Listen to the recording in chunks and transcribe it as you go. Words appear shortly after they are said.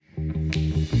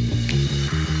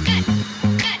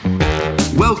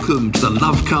Welcome to the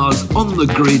Love Cars on the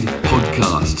Grid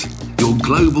podcast, your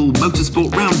global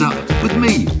motorsport roundup with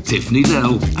me, Tiffany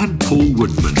Dell, and Paul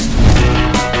Woodman.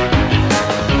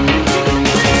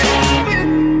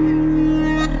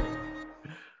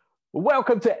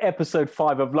 Welcome to episode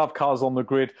 5 of Love Cars on the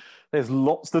Grid. There's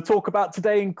lots to talk about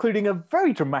today, including a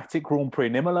very dramatic Grand Prix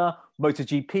in Imola,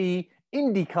 MotoGP,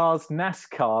 Indy cars,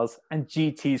 NASCARs, and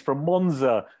GTs from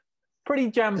Monza. Pretty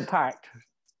jam-packed.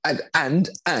 And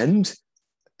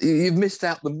you've missed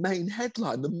out the main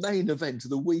headline, the main event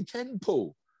of the weekend,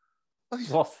 Paul.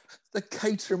 What? The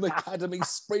Caterham Academy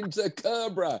Sprinter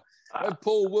Cobra, where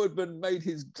Paul Woodman made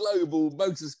his global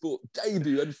motorsport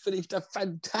debut and finished a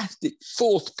fantastic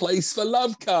 4th place for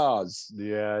Love Cars.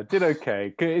 Yeah, did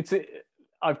okay.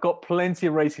 I've got plenty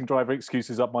of racing driver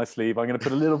excuses up my sleeve. I'm going to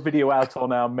put a little video out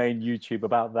on our main YouTube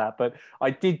about that. But I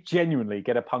did genuinely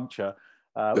get a puncture.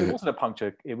 It wasn't a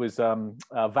puncture. It was a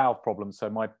valve problem. So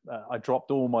I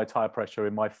dropped all my tyre pressure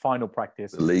in my final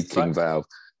practice. The leaking valve.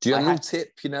 Do you have a little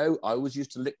tip? You know, I always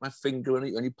used to lick my finger when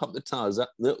you pump the tyres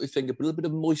up, lick your finger, put a little bit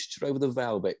of moisture over the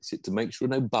valve exit to make sure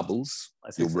no bubbles.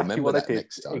 You'll remember that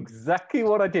next time. Exactly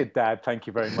what I did, Dad. Thank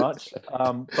you very much.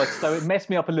 But so it messed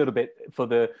me up a little bit for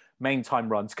the main time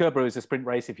runs. Cobra is a sprint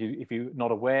race, if you're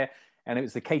not aware, and it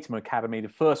was the Caterham Academy, the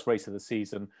first race of the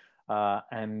season.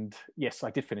 And yes, I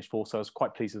did finish 4th, so I was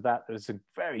quite pleased with that. There was a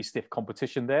very stiff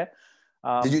competition there.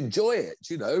 Did you enjoy it?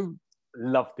 You know,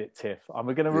 loved it, Tiff.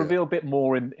 We're going to reveal a bit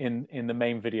more in the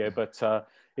main video, but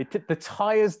the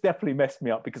tyres definitely messed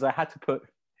me up because I had to put.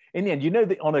 In the end, you know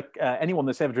that on anyone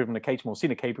that's ever driven a Caterham or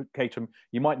seen a Caterham,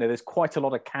 you might know there's quite a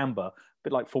lot of camber, a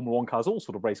bit like Formula 1 cars, all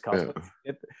sort of race cars. But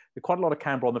there's quite a lot of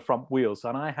camber on the front wheels,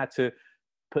 and I had to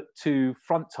put 2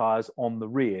 front tyres on the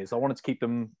rears. I wanted to keep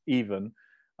them even.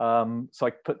 So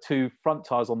I put 2 front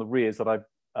tyres on the rears that I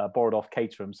borrowed off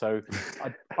Caterham. So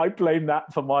I blame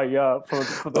that for my...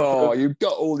 you've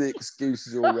got all the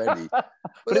excuses already.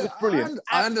 But it was brilliant.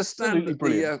 I understand that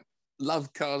the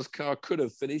Love Cars car could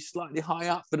have finished slightly high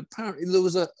up, but apparently there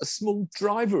was a small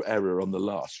driver error on the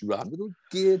last run. A little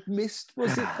geared mist,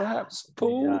 was it perhaps,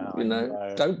 Paul?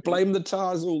 Yeah, don't blame the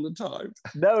tyres all the time.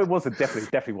 No, it wasn't.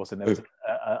 Definitely wasn't. There was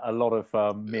a lot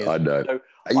of mirrors. I know. So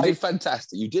you did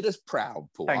fantastic. You did us proud,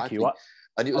 Paul. Thank you.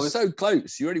 And it was so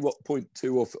close. You're only,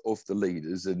 0.2 off the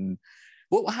leaders. And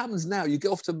what happens now? You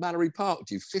go off to Mallory Park.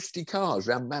 Do you 50 cars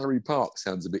around Mallory Park?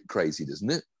 Sounds a bit crazy, doesn't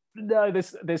it? No,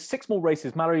 there's 6 more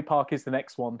races. Mallory Park is the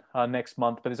next one next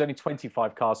month, but there's only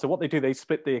 25 cars. So what they do, they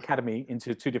split the academy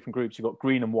into 2 different groups. You've got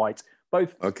green and white,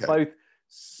 both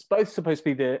supposed to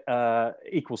be the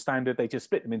equal standard. They just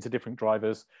split them into different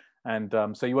drivers. And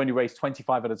so you only race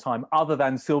 25 at a time, other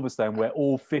than Silverstone, where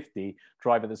all 50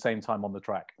 drive at the same time on the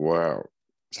track. Wow.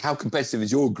 So how competitive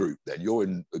is your group then? You're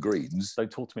in the greens.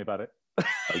 Don't talk to me about it.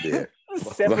 Oh dear.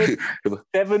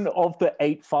 7 of the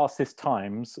 8 fastest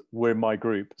times were in my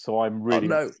group. So I'm really...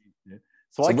 Oh, no.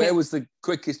 So where was the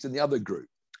quickest in the other group?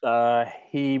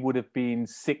 He would have been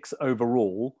 6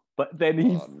 overall, but then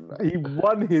he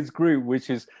won his group, which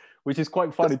is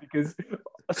quite funny because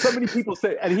so many people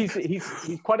say, and he's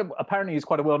apparently he's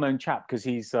quite a well-known chap because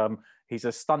he's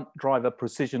a stunt driver,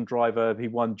 precision driver. He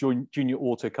won junior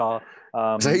autocar.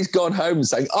 So he's gone home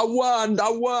saying, I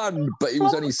won, but he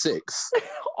was only 6th.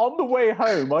 On the way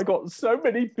home, I got so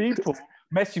many people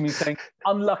messaging me saying,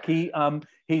 unlucky.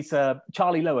 He's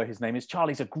Charlie Lower, his name is.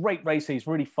 Charlie's a great racer. He's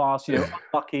really fast.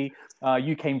 Unlucky.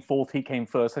 You came 4th, he came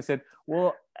 1st. I said,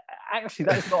 well, actually,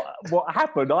 that's not what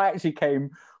happened. I actually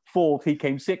came 4th, he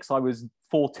came 6th. I was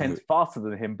 4/10 faster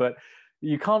than him, but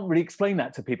you can't really explain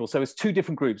that to people. So it's 2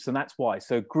 different groups, and that's why.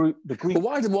 So the group. But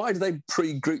why do they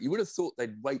pre-group? You would have thought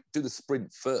they'd do the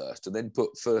sprint first, and then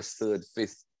put 1st, 3rd,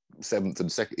 5th, 7th, and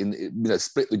 2nd.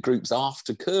 Split the groups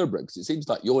after Cobra, because it seems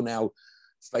like you're now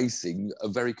facing a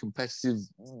very competitive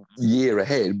year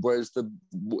ahead, whereas the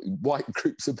white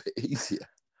group's a bit easier.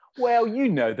 Well, you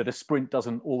know that a sprint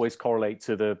doesn't always correlate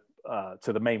to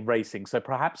the main racing, so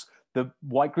perhaps the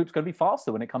white group's going to be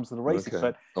faster when it comes to the racing. Okay.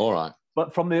 But all right.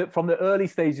 But from the early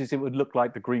stages, it would look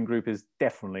like the green group is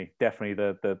definitely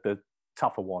the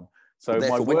tougher one. So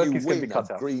my work is going to be cut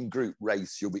out. Green group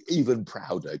race, you'll be even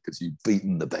prouder because you've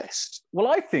beaten the best. Well,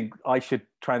 I think I should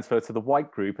transfer to the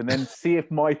white group and then see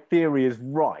if my theory is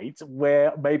right,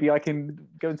 where maybe I can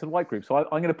go into the white group. So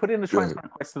I'm going to put in a transfer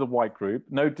request to the white group.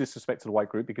 No disrespect to the white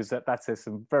group, because that says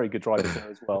some very good drivers there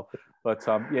as well. But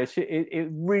it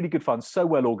really good fun, so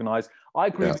well organised. I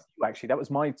agree with you, actually. That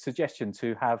was my suggestion,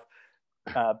 to have,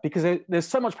 because there's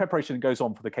so much preparation that goes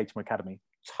on for the Caterham Academy,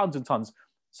 tons and tons.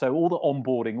 So all the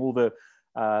onboarding, all the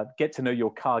get to know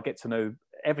your car, get to know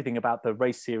everything about the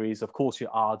race series, of course, your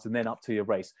odds, and then up to your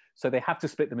race. So they have to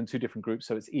split them in 2 different groups,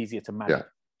 so it's easier to manage. Yeah.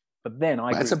 But then I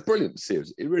agree. It's a brilliant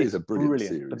series. It really is a brilliant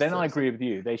series. But then I agree with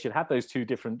you. They should have those 2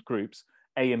 different groups,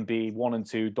 A and B, 1 and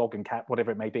 2, dog and cat,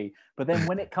 whatever it may be. But then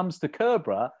when it comes to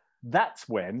Kerbra, that's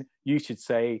when you should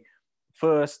say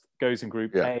first goes in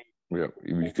group A. Yeah,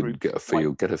 you can get a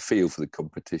feel for the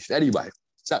competition. Anyway,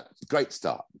 so great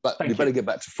start. But we better get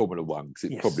back to Formula One, because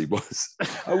it probably was.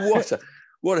 And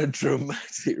what a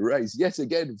dramatic race. Yet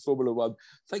again in Formula One,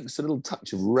 thanks to a little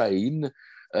touch of rain.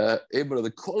 Imola,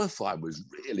 the qualifying was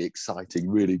really exciting,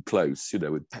 really close,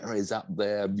 with Perez up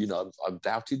there. I've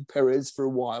doubted Perez for a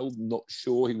while, not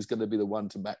sure he was going to be the one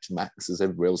to match Max as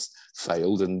everybody else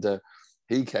failed, and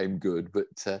he came good, but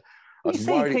he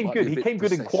came good. He came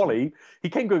good in quali.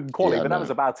 But that was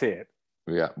about it.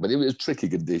 Yeah, but it was tricky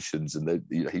conditions, and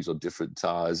he's on different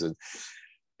tyres, and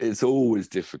it's always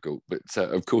difficult. But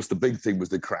of course, the big thing was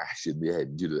the crash in the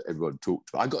end. Everyone talked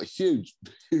about. I got a huge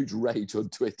rage on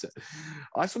Twitter.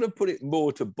 I sort of put it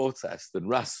more to Bottas than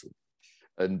Russell,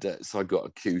 and so I got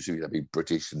accused of being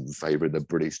British and favouring the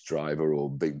British driver,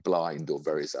 or being blind, or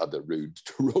various other rude,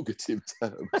 derogative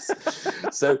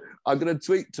terms. So I'm going to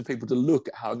tweet to people to look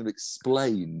at how I'm going to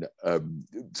explain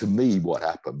to me what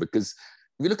happened, because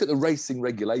if you look at the racing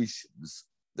regulations,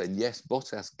 then yes,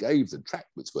 Bottas gave the track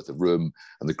worth of room,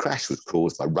 and the crash was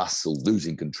caused by Russell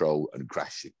losing control and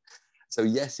crashing. So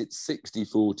yes, it's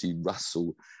 60-40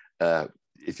 Russell,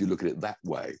 if you look at it that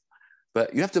way.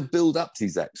 But you have to build up to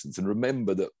these accidents and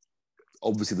remember that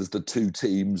obviously there's the 2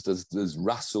 teams. There's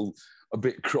Russell a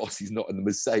bit cross, he's not in the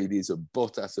Mercedes, and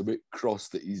Bottas a bit cross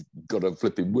that he's got a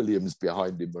flipping Williams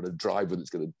behind him and a driver that's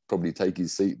going to probably take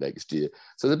his seat next year.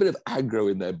 So there's a bit of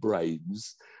aggro in their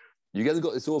brains. You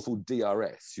got this awful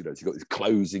DRS, so you've got this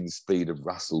closing speed of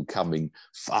Russell coming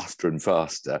faster and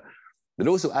faster. But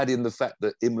also add in the fact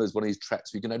that Imola is one of these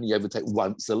tracks where you can only overtake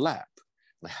once a lap.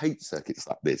 I hate circuits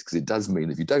like this, because it does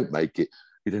mean if you don't make it,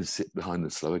 you don't sit behind the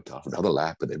slower car for another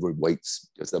lap, and everyone waits,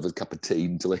 gets another cup of tea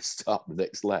until they start the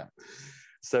next lap.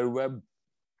 So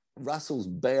Russell's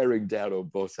bearing down on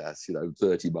Bottas,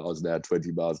 30 miles an hour,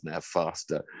 20 miles an hour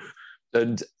faster.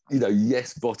 And,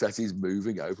 yes, Bottas is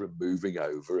moving over.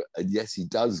 And yes, he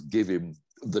does give him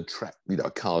the track, a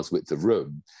car's width of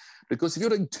room. Because if you're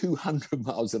doing 200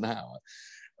 miles an hour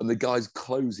and the guy's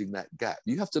closing that gap,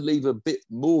 you have to leave a bit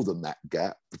more than that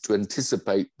gap to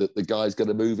anticipate that the guy's going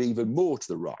to move even more to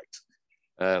the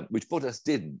right, which Bottas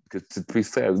didn't, because to be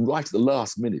fair, right at the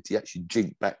last minute, he actually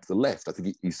jinked back to the left. I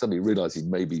think he suddenly realised he'd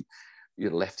maybe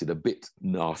left it a bit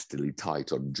nastily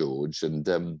tight on George,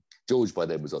 and George by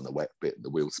then was on the wet bit, and the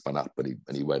wheel spun up, and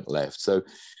he went left. So there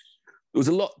was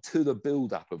a lot to the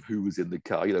build-up of who was in the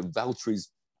car.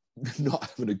 Valtteri's not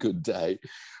having a good day,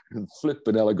 and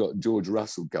flipping hell, I got George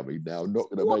Russell coming now, not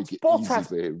going to make it easy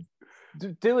for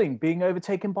him. Being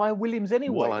overtaken by a Williams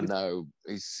anyway. Well, I know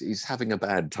he's having a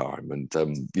bad time, and at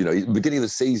the beginning of the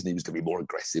season he was going to be more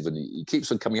aggressive, and he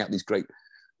keeps on coming out with these great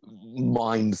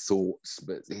mind thoughts,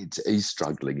 but he's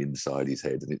struggling inside his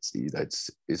head, and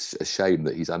it's a shame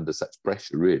that he's under such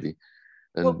pressure, really,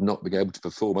 and not being able to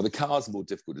perform. And the car's more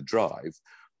difficult to drive.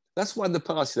 That's why in the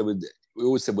past, we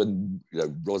always said when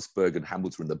Rosberg and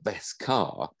Hamilton were in the best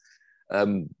car,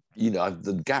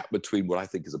 the gap between what I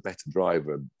think is a better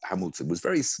driver and Hamilton was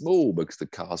very small, because the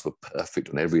cars were perfect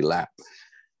on every lap.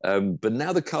 But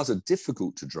now the cars are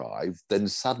difficult to drive, then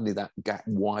suddenly that gap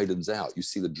widens out. You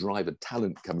see the driver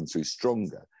talent coming through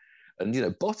stronger. And,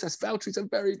 Bottas, Valtteri's a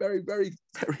very, very, very,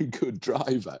 very good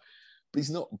driver, but he's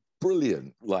not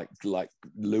brilliant like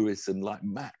Lewis and like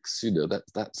Max.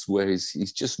 That's where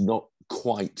he's just not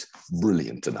quite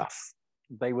brilliant enough.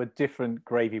 They were different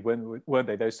gravy, weren't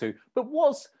they, those 2? But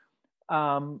was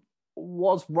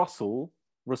Russell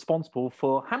responsible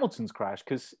for Hamilton's crash,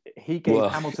 because he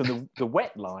gave Hamilton the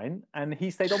wet line and he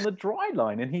stayed on the dry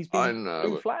line, and he's been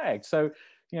blue flagged. So,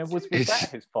 was that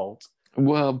his fault?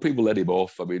 Well, people let him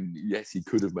off. I mean, yes, he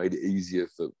could have made it easier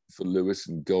for Lewis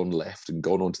and gone left and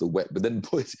gone onto the wet, but then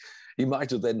he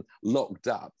might have then locked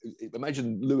up.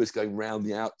 Imagine Lewis going round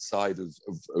the outside of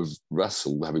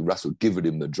Russell, having Russell given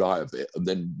him the dry bit, and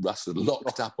then Russell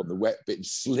locked up on the wet bit and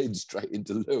slid straight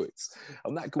into Lewis.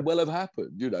 And that could well have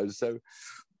happened, So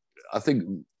I think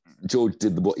George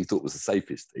did what he thought was the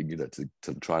safest thing,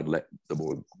 to try and let the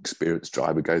more experienced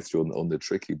driver go through on the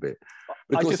tricky bit.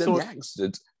 But of course, then the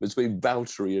accident between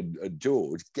Valtteri and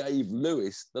George gave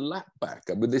Lewis the lap back.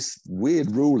 I mean, this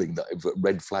weird ruling that if a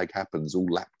red flag happens, all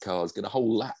lap cars get a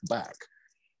whole lap back,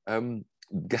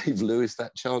 gave Lewis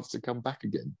that chance to come back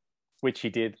again. Which he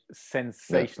did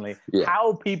sensationally. Yeah.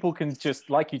 How people can just,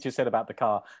 like you just said about the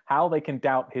car, how they can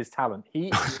doubt his talent. He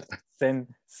is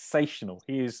sensational.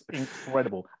 He is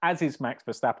incredible, as is Max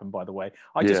Verstappen, by the way.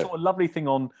 I just saw a lovely thing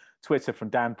on Twitter from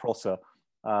Dan Prosser,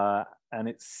 and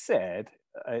it said,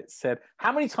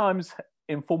 how many times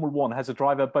in Formula One has a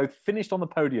driver both finished on the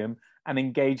podium and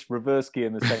engaged reverse gear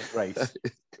in the same race?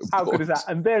 How good is that?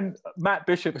 And then Matt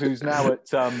Bishop, who's now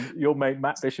at your mate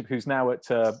Matt Bishop, who's now at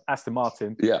Aston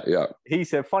Martin. Yeah. He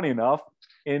said, funny enough,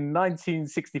 in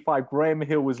 1965, Graham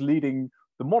Hill was leading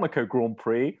the Monaco Grand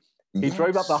Prix. He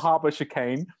drove up the Harbour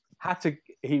chicane,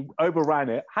 he overran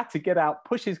it, had to get out,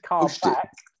 push his car back,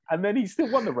 and then he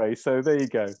still won the race. So there you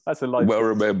go. That's a life. Well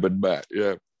remembered, Matt.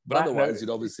 Yeah. But otherwise,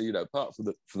 obviously, apart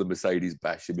from the Mercedes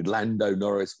bash, I mean, Lando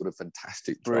Norris, what a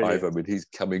fantastic drive. Brilliant. I mean, he's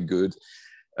coming good.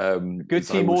 Good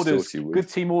team orders. Good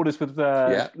team orders with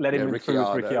let him through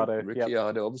with Ricciardo.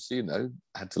 Ricciardo, obviously,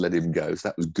 had to let him go, so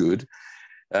that was good.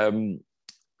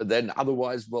 Then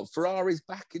otherwise, Ferrari's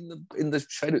back in the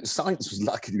chain. Sainz was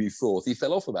lucky to be fourth. He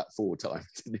fell off about 4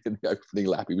 times in the opening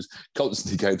lap. He was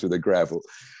constantly going through the gravel.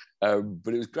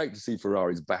 But it was great to see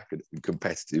Ferrari's back and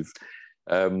competitive.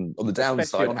 On the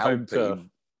downside, on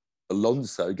Alpine,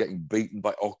 Alonso getting beaten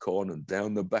by Ocon and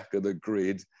down the back of the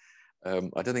grid. I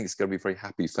don't think it's going to be very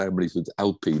happy families with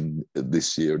Alpine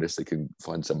this year unless they can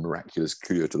find some miraculous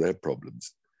cure to their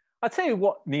problems. I'll tell you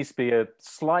what needs to be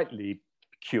slightly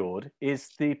cured is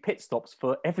the pit stops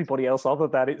for everybody else other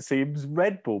than, it seems,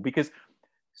 Red Bull. Because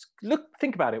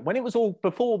think about it. When it was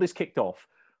before this kicked off,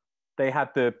 they had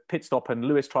the pit stop and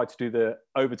Lewis tried to do the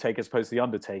overtake as opposed to the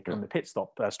undertake on the pit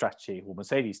stop strategy, or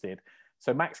Mercedes did.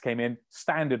 So Max came in,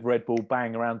 standard Red Bull,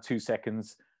 bang, around 2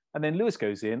 seconds. And then Lewis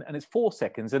goes in and it's 4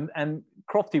 seconds. And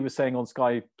Crofty was saying on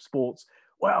Sky Sports,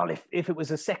 well, if it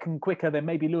was a second quicker, then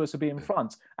maybe Lewis would be in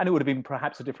front. And it would have been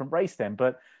perhaps a different race then.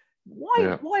 But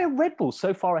why are Red Bull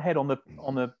so far ahead on the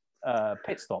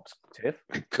pit stops, Tiff?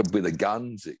 It could be the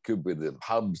guns, it could be the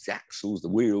hubs, the axles, the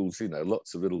wheels,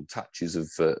 lots of little touches of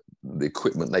the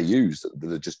equipment they use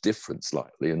that are just different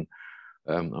slightly. And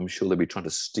I'm sure they'll be trying to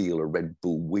steal a Red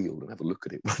Bull wheel and have a look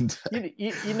at it one day.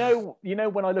 You know,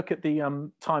 when I look at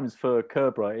the times for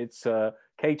Kerbra, it's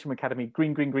Caterham Academy,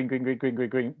 green,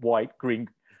 white, green.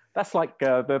 That's like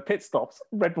the pit stops,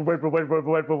 Red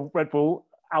Bull,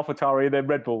 AlphaTauri, and then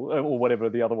Red Bull, or whatever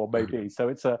the other one may be. So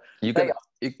it's you're going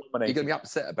to be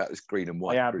upset about this green and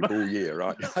white group all year,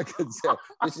 right? I can tell.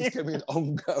 This is going to be an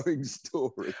ongoing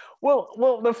story.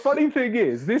 Well, the funny thing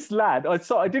is, this lad,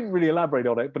 I didn't really elaborate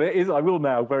on it, but it is, I will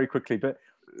now very quickly, but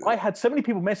I had so many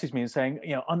people message me and saying,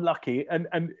 unlucky.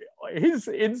 And his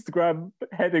Instagram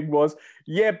heading was,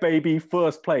 yeah, baby,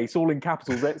 first place, all in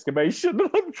capitals, exclamation. And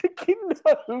I'm thinking,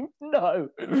 no.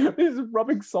 This is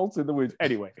rubbing salt in the wound.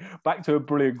 Anyway, back to a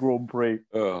brilliant Grand Prix.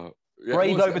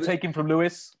 Brave overtaking from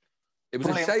Lewis. It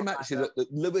was a shame, actually,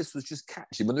 that Lewis was just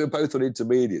catching. When they were both on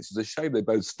intermediates, it was a shame they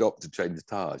both stopped to change the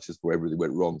tyres just before everything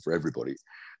went wrong for everybody.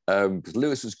 Because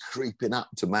Lewis was creeping up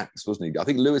to Max, wasn't he? I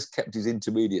think Lewis kept his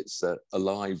intermediates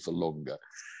alive for longer.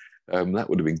 That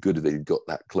would have been good if they'd got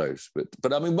that close.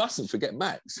 But I mean, mustn't forget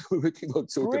Max. We keep on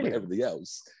talking about everything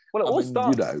else. Well, it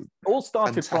all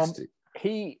started fantastic.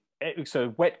 from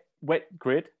so wet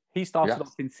grid. He started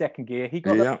off in second gear. He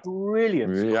got a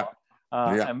brilliant start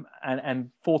and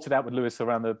fought it out with Lewis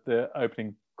around the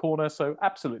opening corner. So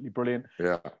absolutely brilliant.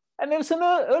 Yeah. And there was some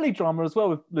early drama as well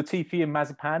with Latifi and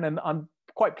Mazepin, and I'm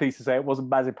quite pleased to say it wasn't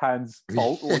Mazepin's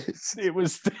fault. Yes. It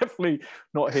was definitely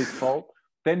not his fault.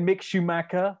 Then Mick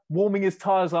Schumacher warming his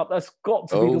tyres up. That's got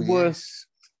to be the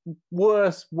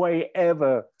worst way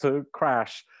ever to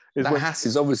crash. Haas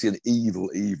is obviously an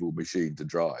evil machine to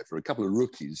drive. For a couple of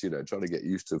rookies, trying to get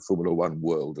used to Formula One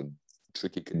world and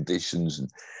tricky conditions. And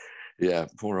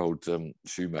poor old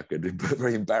Schumacher,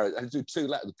 very embarrassed. And too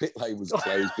late, the pit lane was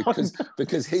closed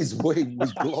because his wing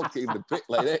was blocking the pit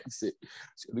lane exit.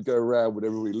 He's going to go around with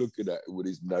everybody looking at him with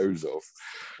his nose off.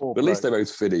 But at least they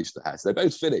both finished, the Haas. They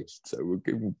both finished. So we'll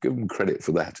give them credit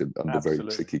for that under very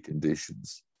tricky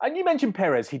conditions. And you mentioned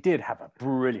Perez. He did have a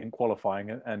brilliant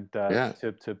qualifying and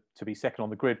to be second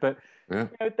on the grid. But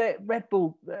Red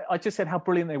Bull, I just said how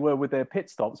brilliant they were with their pit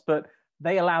stops, but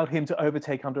they allowed him to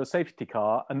overtake under a safety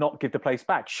car and not give the place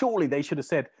back. Surely they should have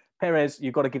said, Perez,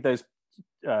 you've got to give those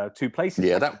 2 places.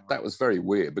 Yeah, that was very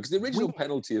weird because the original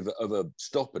penalty of a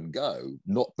stop and go,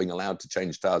 not being allowed to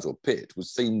change tyres or pit,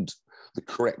 seemed the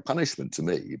correct punishment to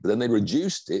me. But then they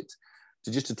reduced it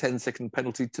to just a 10-second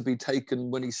penalty to be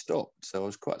taken when he stopped. So I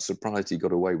was quite surprised he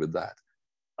got away with that.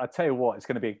 I tell you what, it's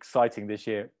going to be exciting this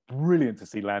year. Brilliant to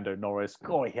see Lando Norris.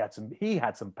 God, he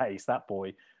had some pace, that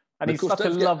boy. And he's such a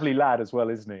lovely lad as well,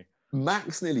 isn't he?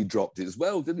 Max nearly dropped it as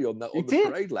well, didn't he? On the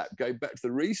parade lap, going back to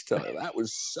the restart. That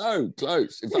was so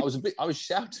close. In fact, I was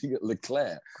shouting at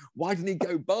Leclerc, why didn't he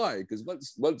go by? Because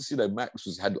once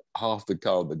Max had half the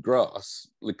car on the grass,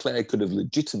 Leclerc could have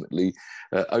legitimately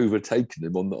overtaken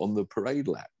him on the parade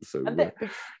lap. So,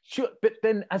 but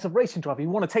then, as a racing driver, you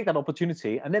want to take that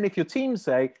opportunity, and then if your team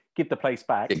say give the place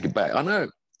back, I know.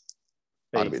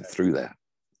 I'd have been through there.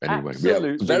 Anyway,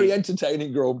 absolutely. Very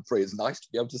entertaining Grand Prix. It's nice to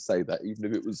be able to say that, even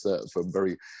if it was for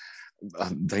very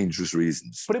dangerous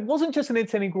reasons. But it wasn't just an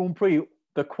entertaining Grand Prix.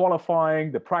 The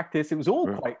qualifying, the practice, it was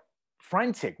all quite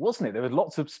frantic, wasn't it? There were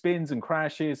lots of spins and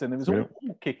crashes, and it was all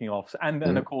kicking off. And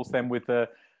of course, then with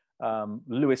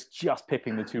Lewis just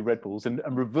pipping the two Red Bulls and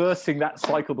reversing that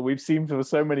cycle that we've seen for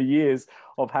so many years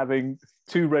of having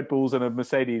two Red Bulls and a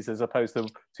Mercedes as opposed to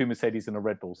two Mercedes and a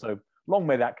Red Bull. So long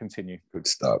may that continue. Good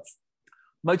stuff.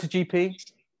 MotoGP.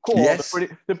 Yes.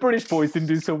 The British boys didn't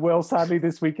do so well, sadly,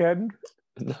 this weekend.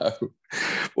 No.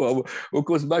 Well, of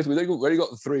course, we've only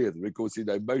got three of them. Of course,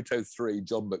 Moto3,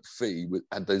 John McPhee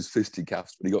had those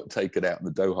fisticuffs, but he got taken out in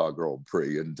the Doha Grand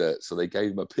Prix. And so they gave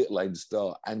him a pit lane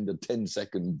start and a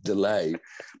 10-second delay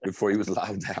before he was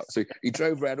allowed out. So he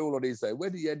drove around all on his own. Where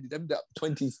did he end? He ended up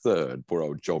 23rd, poor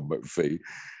old John McPhee.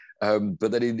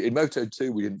 But then in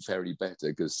Moto2, we didn't fare any better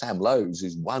because Sam Lowes,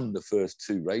 who's won the first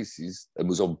two races and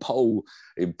was on pole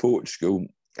in Portugal,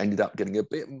 ended up getting a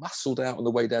bit muscled out on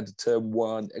the way down to turn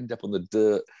one, ended up on the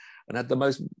dirt and had the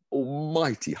most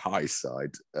almighty high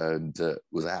side and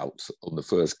was out on the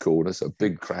first corner. So a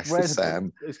big crash for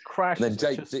Sam. It's crashed. And then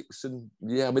Jake Dixon.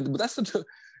 Yeah, I mean, that's the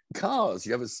cars.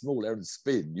 You have a small errand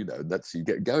spin, and that's you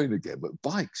get going again. But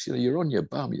bikes, you're on your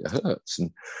bum, it hurts.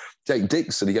 And Jake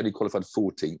Dixon, he only qualified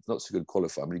 14th, not so good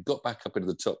qualifying, but he got back up into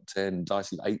the top 10,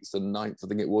 Dicey 8th and 9th, I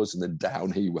think it was, and then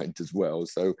down he went as well.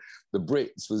 So the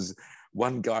Brits was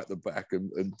one guy at the back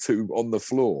and two on the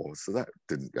floor. So that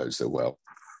didn't go so well.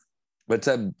 But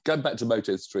going back to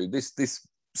Moto3, this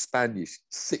Spanish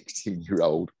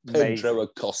 16-year-old, Pedro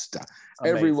Acosta.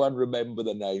 Amazing. Everyone remember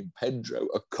the name Pedro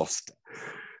Acosta.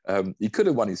 He could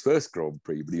have won his first Grand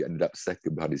Prix, but he ended up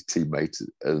second behind his teammate.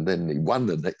 And then he won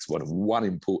the next one and won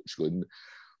in Portugal. And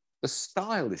the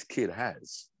style this kid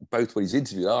has, both when he's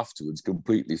interviewed afterwards,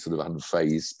 completely sort of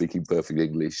unfazed, speaking perfect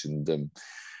English.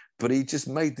 But he just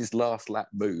made this last lap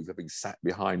move, having sat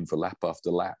behind for lap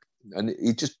after lap. And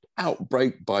he just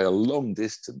outbraked by a long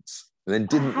distance and then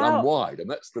didn't run wide. And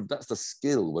that's the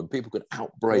skill, when people can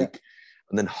outbrake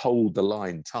and then hold the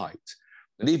line tight.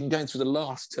 And even going through the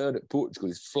last turn at Portugal,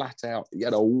 he's flat out. He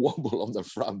had a wobble on the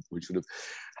front, which would have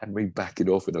had me backing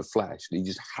off in a flash. And he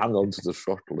just hung onto the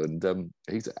throttle. And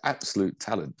he's an absolute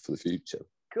talent for the future.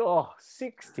 God,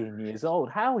 16 years old.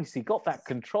 How has he got that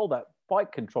control, that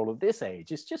bike control at this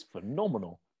age? It's just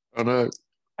phenomenal. I know.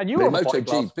 And you're on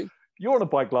a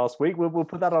bike last week. We'll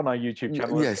put that on our YouTube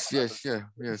channel. Yes.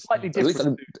 Slightly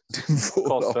different.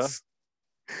 Costa.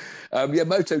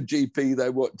 MotoGP,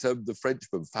 though, what the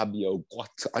Frenchman, Fabio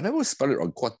Quartararo, I know we'll spell it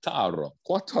wrong, Quartararo.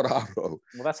 Well,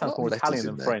 that sounds more Italian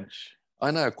than French.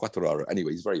 I know, Quartararo.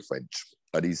 Anyway, he's very French.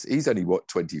 And he's only,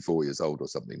 24 years old or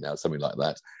something now, something like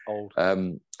that. Old.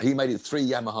 He made it 3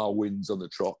 Yamaha wins on the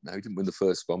trot. Now, he didn't win the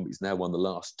first one, but he's now won the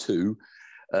last 2.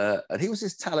 And he was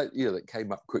this talent, that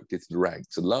came up quickly to the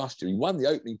ranks. And last year, he won the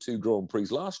opening 2 Grand Prix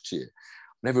last year.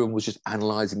 And everyone was just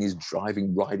analysing his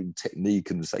driving, riding technique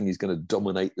and saying he's going to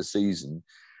dominate the season.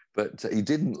 But he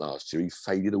didn't last year. He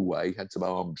faded away, had some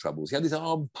arm troubles. He had this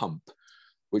arm pump,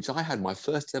 which I had my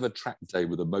first ever track day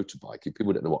with a motorbike. If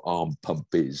people don't know what arm pump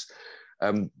is,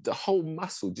 the whole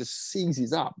muscle just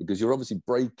seizes up because you're obviously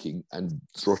braking and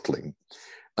throttling.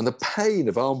 And the pain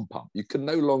of arm pump, you can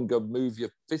no longer move your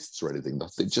fists or anything.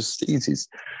 It just seizes.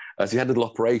 So he had a little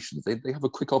operation. They have a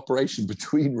quick operation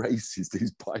between races,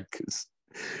 these bikers.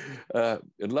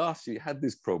 And last year he had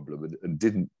this problem and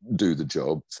didn't do the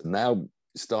job. So now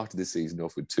started the season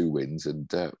off with 2 wins, and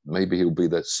maybe he'll be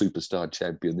the superstar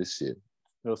champion this year.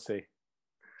 We'll see.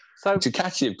 So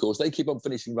Ducati, of course, they keep on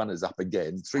finishing runners up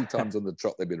again. 3 times on the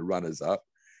trot they've been runners up.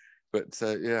 But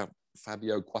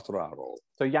Fabio Quartararo.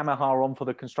 So Yamaha on for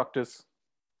the constructors.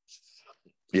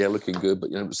 Yeah, looking good.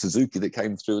 But, Suzuki that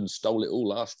came through and stole it all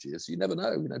last year. So you never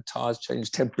know. Tyres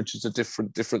change, temperatures are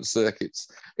different circuits.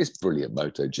 It's brilliant,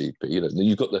 MotoGP.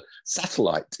 You've got the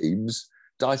satellite teams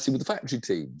dicing with the factory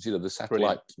teams. The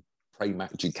satellite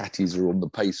Pramac Ducatis are on the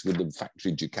pace with the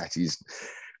factory Ducatis.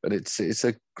 And it's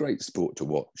a great sport to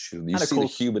watch. You see the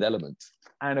human element.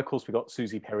 And, of course, we've got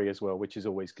Susie Perry as well, which is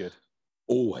always good.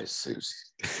 Always Susie.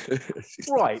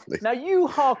 Right. Lovely. Now, you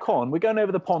hark on. We're going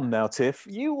over the pond now, Tiff.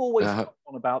 You always hark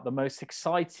on about the most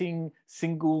exciting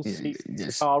single-seat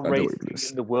car racing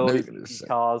in the world.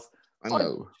 Cars. I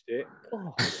know. watched it.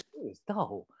 Oh, it was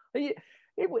dull.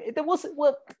 There wasn't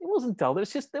dull.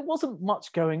 There wasn't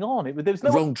much going on. There was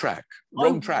no Wrong track.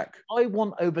 I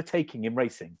want overtaking in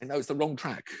racing. No, it's the wrong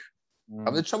track. I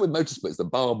mean, the trouble with motorsport is the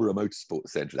Barbara Motorsport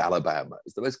Centre in Alabama.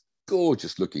 It's the most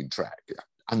gorgeous looking track,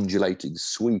 undulating,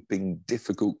 sweeping,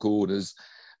 difficult corners,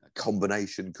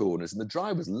 combination corners, and the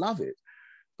drivers love it.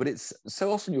 But it's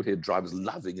so often you'll hear drivers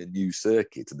loving a new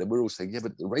circuit, and then we're all saying, yeah,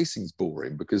 but the racing's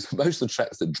boring because most of the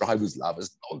tracks that drivers love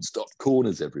is non-stop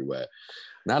corners everywhere.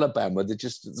 In Alabama,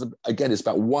 again, it's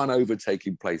about one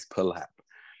overtaking place per lap.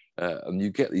 And you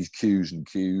get these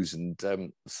queues,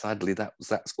 and sadly,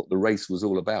 that's what the race was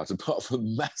all about. Apart from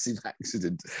a massive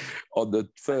accident on the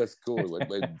first corner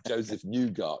when Joseph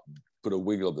Newgarden put a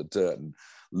wing on the dirt and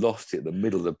lost it in the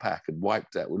middle of the pack and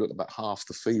wiped out. We looked about half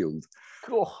the field.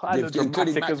 Oh, and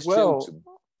dramatic as well. Chilton.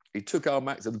 He took our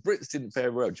Max, and the Brits didn't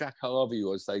fare well. Jack Harvey, who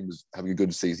I was saying was having a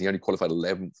good season, he only qualified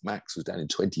 11th. Max was down in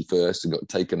 21st and got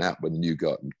taken out when the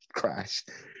Newgarden crashed.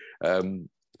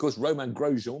 Of course, Romain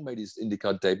Grosjean made his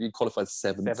IndyCar debut, qualified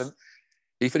 7th.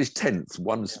 He finished 10th,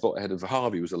 one spot ahead of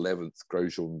Harvey, was 11th,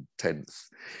 Grosjean 10th.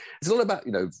 It's all about,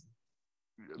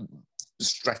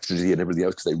 strategy and everything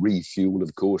else, because they refuel,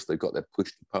 of course. They've got their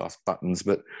push-to-pass buttons.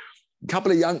 But a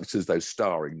couple of youngsters, though,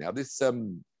 starring now. This, I've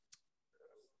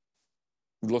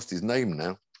lost his name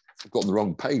now. I've got on the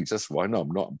wrong page, that's why. No,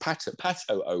 I'm not.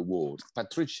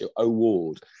 Patricio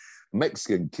O'Ward,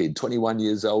 Mexican kid, 21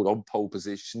 years old, on pole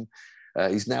position.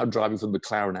 He's now driving for the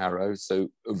McLaren Arrow, so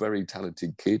a very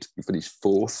talented kid. He finished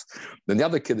 4th. Then the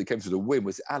other kid that came to the win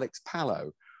was Alex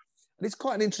Palou. And it's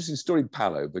quite an interesting story,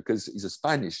 Palou, because he's a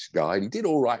Spanish guy, and he did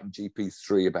all right in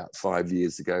GP3 about 5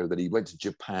 years ago. Then he went to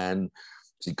Japan,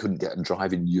 so he couldn't get a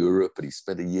drive in Europe, and he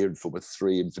spent a year in Formula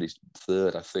 3 and finished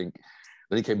 3rd, I think.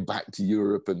 Then he came back to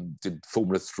Europe and did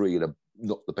Formula 3 in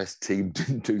not the best team,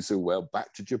 didn't do so well,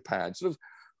 back to Japan, sort of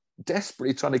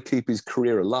desperately trying to keep his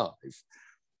career alive.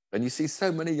 And you see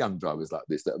so many young drivers like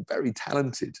this that are very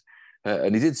talented.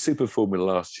 And he did Super Formula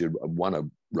last year and won a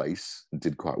race and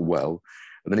did quite well.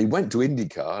 And then he went to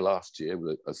IndyCar last year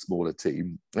with a smaller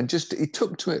team, and he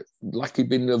took to it like he'd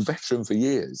been a veteran for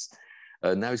years.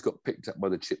 Now he's got picked up by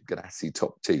the Chip Ganassi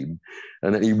top team,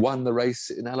 and then he won the race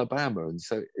in Alabama. And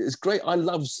so it's great. I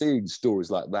love seeing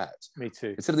stories like that. Me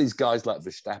too. Instead of these guys like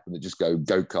Verstappen that just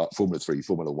go-kart, Formula 3,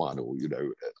 Formula 1, or,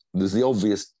 there's the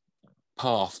obvious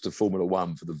path to Formula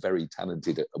 1 for the very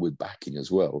talented with backing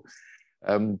as well.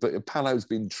 But Palou's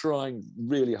been trying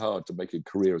really hard to make a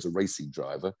career as a racing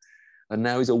driver, and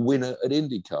now he's a winner at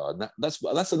IndyCar. And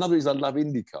that's another reason I love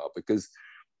IndyCar, because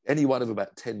any one of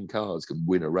about 10 cars can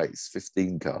win a race,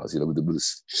 15 cars, with a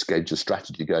schedule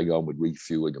strategy going on with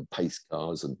refueling and pace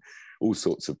cars and all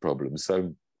sorts of problems.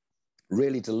 So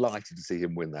really delighted to see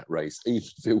him win that race, even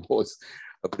if it was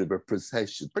a bit of a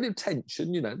procession, pretty of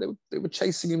tension, they were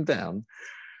chasing him down.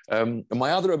 And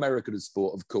my other American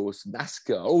sport, of course,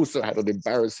 NASCAR, also had an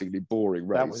embarrassingly boring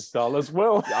race. That was dull as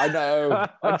well. I know.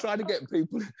 I'm trying to get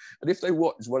people, and if they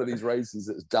watch one of these races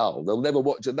that's dull, they'll never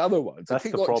watch another one. So that's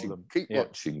keep the watching. problem. Keep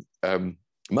watching.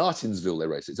 Martinsville, they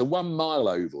race. It's a 1 mile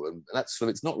oval, and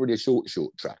it's not really a short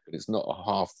track, and it's not a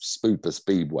half spooper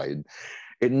speedway, and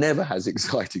it never has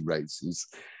exciting races.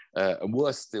 And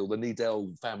worse still, the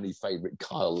Needell family favourite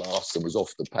Kyle Larson was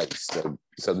off the pace.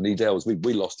 So the Needells, we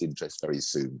lost interest very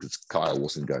soon because Kyle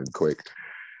wasn't going quick.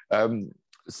 It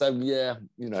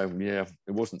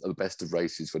wasn't the best of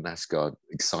races for NASCAR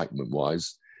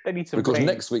excitement-wise. They need some because rain.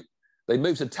 Next week, they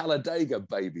move to Talladega,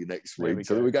 baby, next week.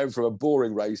 So we're going from a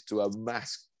boring race to a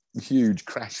huge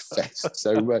crash fest.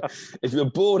 So if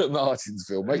you're bored at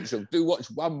Martinsville, make sure do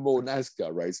watch one more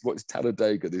NASCAR race. Watch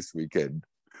Talladega this weekend.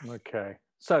 Okay.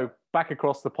 So back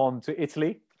across the pond to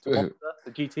Italy, to Monza,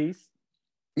 the GTs.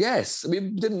 Yes, I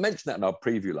mean, we didn't mention that in our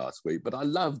preview last week, but I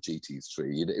love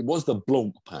GT3. It was the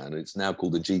Blancpain, and it's now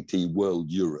called the GT World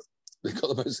Europe. They've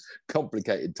got the most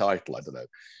complicated title, I don't know.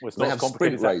 Well, it's not as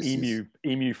complicated as that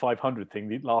EMU 500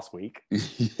 thing last week.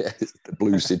 Yes, the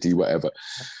Blue City, whatever.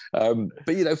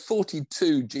 But,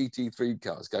 42 GT3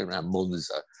 cars going around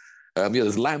Monza.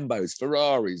 There's Lambos,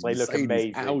 Ferraris,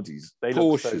 Mercedes, Audis,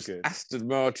 Porsches, Aston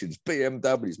Martins,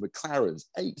 BMWs, McLarens,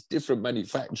 8 different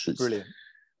manufacturers. Brilliant.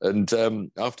 And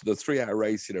after the 3-hour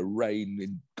race,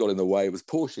 rain got in the way. It was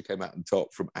Porsche came out on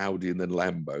top from Audi, and then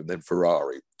Lambo, and then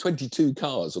Ferrari. 22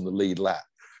 cars on the lead lap.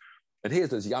 And here's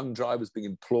those young drivers being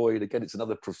employed. Again, it's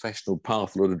another professional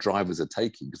path a lot of drivers are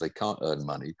taking because they can't earn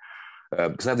money.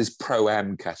 Because they have this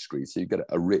pro-am category. So you get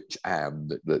a rich am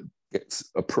that gets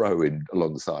a pro in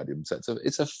alongside him. So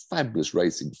it's a fabulous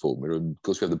racing formula. And of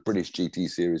course, we have the British GT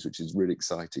series, which is really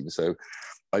exciting. So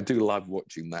I do love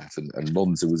watching that. And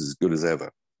Monza was as good as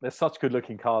ever. They're such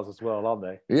good-looking cars as well, aren't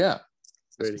they? Yeah,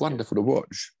 it's Really wonderful to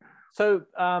watch. So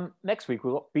next week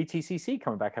we've got BTCC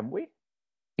coming back, haven't we?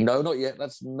 No, not yet.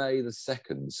 That's May the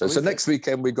 2nd. So next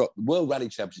weekend we've got the World Rally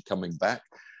Championship coming back.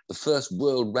 The first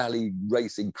World Rally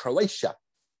race in Croatia.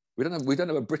 We don't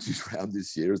have a British round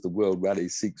this year, as the World Rally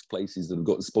seeks places that have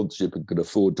got sponsorship and can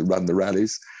afford to run the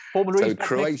rallies. Formula E's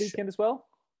back next weekend as well.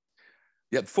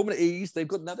 Yeah, Formula E's, they've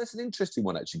got, now that's an interesting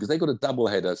one actually, because they've got a double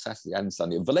header Saturday and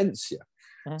Sunday in Valencia.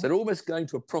 Mm-hmm. So they're almost going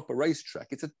to a proper racetrack.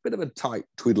 It's a bit of a tight,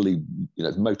 twiddly,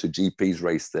 MotoGP's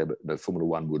race there, but no, Formula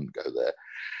One wouldn't go there.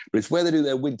 But it's where they do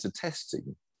their winter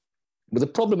testing. But the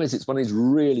problem is it's one of these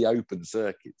really open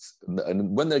circuits.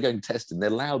 And when they're going testing, they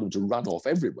allow them to run off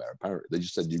everywhere, apparently. They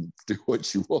just said, you do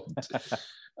what you want.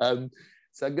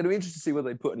 So I'm going to be interested to see whether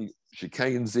they put any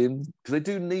chicanes in, because they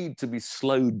do need to be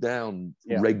slowed down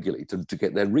regularly to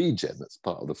get their regen. That's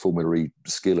part of the Formula E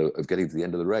skill of getting to the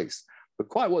end of the race. But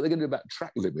quite what they're going to do about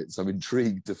track limits, I'm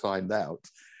intrigued to find out,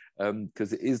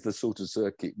 because it is the sort of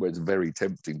circuit where it's very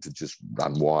tempting to just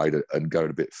run wide and go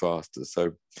a bit faster.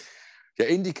 So, yeah,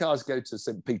 Indy cars go to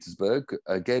St. Petersburg.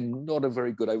 Again, not a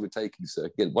very good overtaking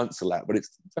circuit, once a lap, but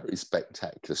it's very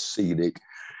spectacular, scenic.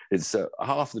 It's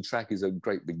half the track is a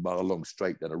great big mile-long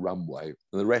straight down a runway,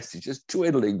 and the rest is just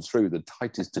twiddling through the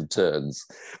tightest of turns.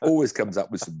 Always comes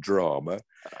up with some drama.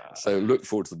 So look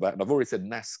forward to that. And I've already said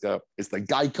NASCAR, it's the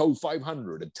Geico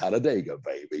 500 at Talladega,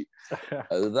 baby.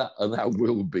 That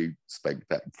will be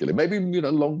spectacular. Maybe,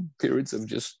 long periods of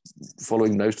just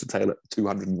following nose to tail at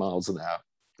 200 miles an hour,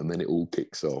 and then it all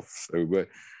kicks off. So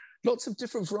lots of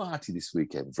different variety this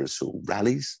weekend for us all.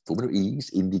 Rallies, Formula E's,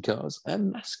 Indy cars,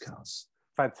 and NASCARs.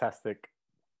 Fantastic.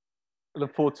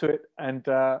 Look forward to it. And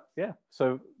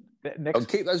so next. I'll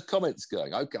keep those comments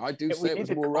going. Okay, I do say it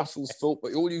was more Russell's fault,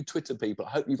 but all you Twitter people, I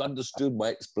hope you've understood my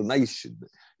explanation.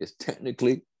 Yes,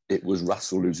 technically it was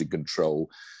Russell losing control,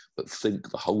 but think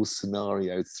the whole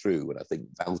scenario through. And I think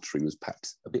Valtteri was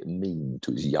perhaps a bit mean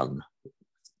to his young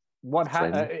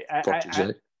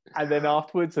protege. And then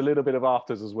afterwards, a little bit of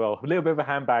afters as well. A little bit of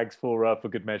handbags for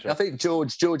good measure. I think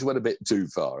George went a bit too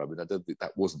far. I mean, I don't think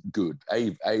that wasn't good.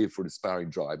 A for an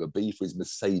aspiring driver. B for his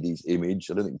Mercedes image.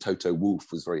 I don't think Toto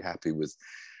Wolff was very happy with,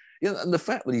 and the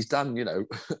fact that he's done, £1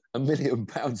 million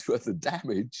worth of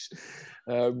damage,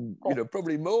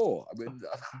 probably more. I mean,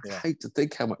 I hate to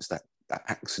think how much that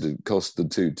accident cost the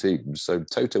two teams. So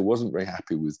Toto wasn't very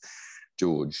happy with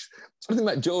George. Something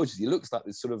about George is he looks like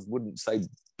this sort of wouldn't say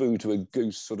boo to a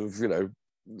goose sort of,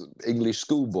 English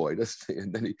schoolboy, doesn't he?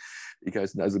 And then he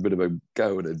goes and has a bit of a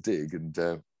go and a dig. And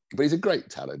but he's a great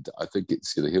talent. I think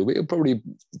it's he'll probably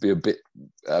be a bit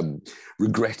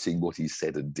regretting what he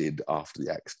said and did after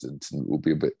the accident, and will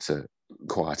be a bit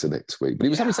quieter next week. But he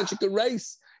was having such a good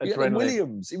race.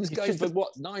 Williams, he was going for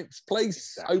ninth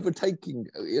place, overtaking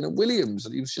Williams,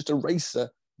 and he was just a racer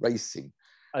racing.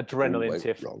 Adrenaline,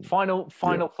 Tiff.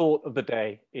 Final thought of the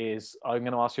day is, I'm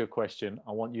going to ask you a question.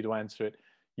 I want you to answer it.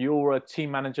 You're a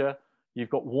team manager. You've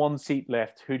got one seat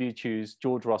left. Who do you choose,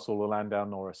 George Russell or Landau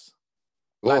Norris?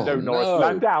 Lando Norris. No.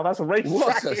 Landau, that's a race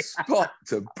What track. A spot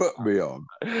to put me on.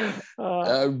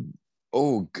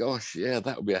 Oh, gosh, yeah,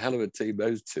 that would be a hell of a team,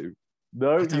 those two.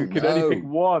 No, you can only pick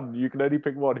one. You can only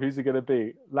pick one. Who's it going to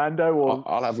be? Lando or...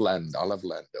 I'll have Lando. At the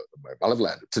moment. I'll have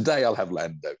Lando. Today I'll have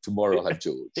Lando. Tomorrow I'll have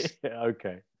George.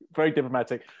 Okay. Very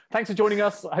diplomatic. Thanks for joining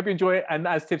us. I hope you enjoy it. And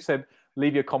as Tiff said,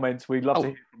 leave your comments. We'd love to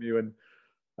hear from you.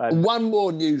 And one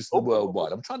more news for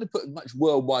worldwide. I'm trying to put as much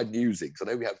worldwide news in, because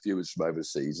I know we have viewers from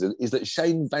overseas, is that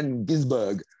Shane van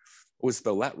Gisbergen, always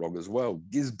spell that wrong as well,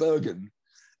 Gisbergen,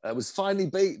 was finally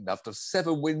beaten after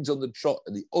 7 wins on the trot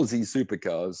in the Aussie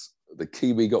supercars. The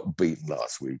Kiwi got beaten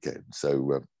last weekend.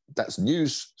 So that's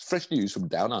news, fresh news from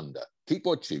down under. Keep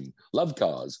watching Love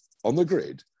Cars on the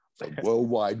Grid from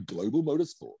Worldwide Global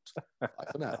Motorsport. Bye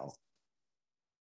for now.